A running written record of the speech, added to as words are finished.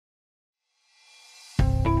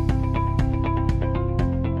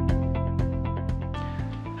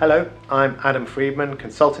Hello, I'm Adam Friedman,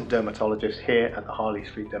 consultant dermatologist here at the Harley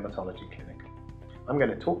Street Dermatology Clinic. I'm going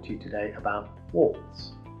to talk to you today about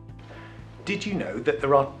warts. Did you know that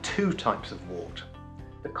there are two types of wart?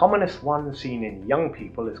 The commonest one seen in young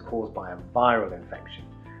people is caused by a viral infection,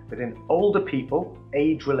 but in older people,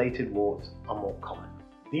 age-related warts are more common.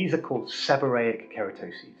 These are called seborrheic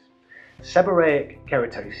keratoses. Seborrheic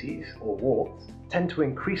keratoses, or warts, tend to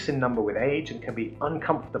increase in number with age and can be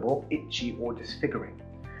uncomfortable, itchy or disfiguring.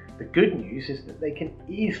 The good news is that they can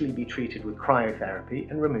easily be treated with cryotherapy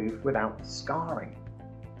and removed without scarring.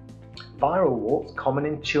 Viral warts, common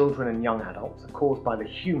in children and young adults, are caused by the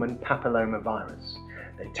human papilloma virus.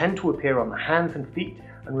 They tend to appear on the hands and feet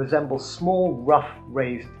and resemble small, rough,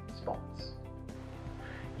 raised spots.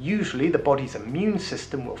 Usually the body's immune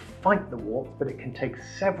system will fight the warts, but it can take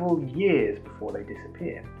several years before they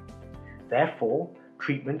disappear. Therefore,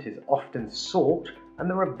 treatment is often sought and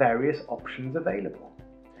there are various options available.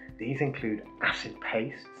 These include acid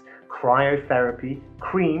pastes, cryotherapy,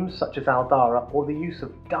 creams such as Aldara, or the use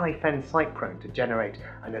of difenocycline to generate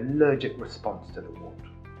an allergic response to the wart.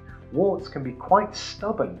 Warts can be quite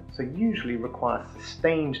stubborn, so usually require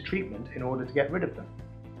sustained treatment in order to get rid of them.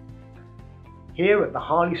 Here at the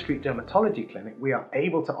Harley Street Dermatology Clinic, we are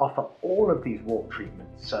able to offer all of these wart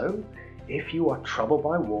treatments. So, if you are troubled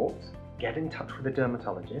by warts, get in touch with a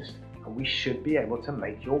dermatologist and we should be able to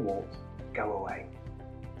make your warts go away.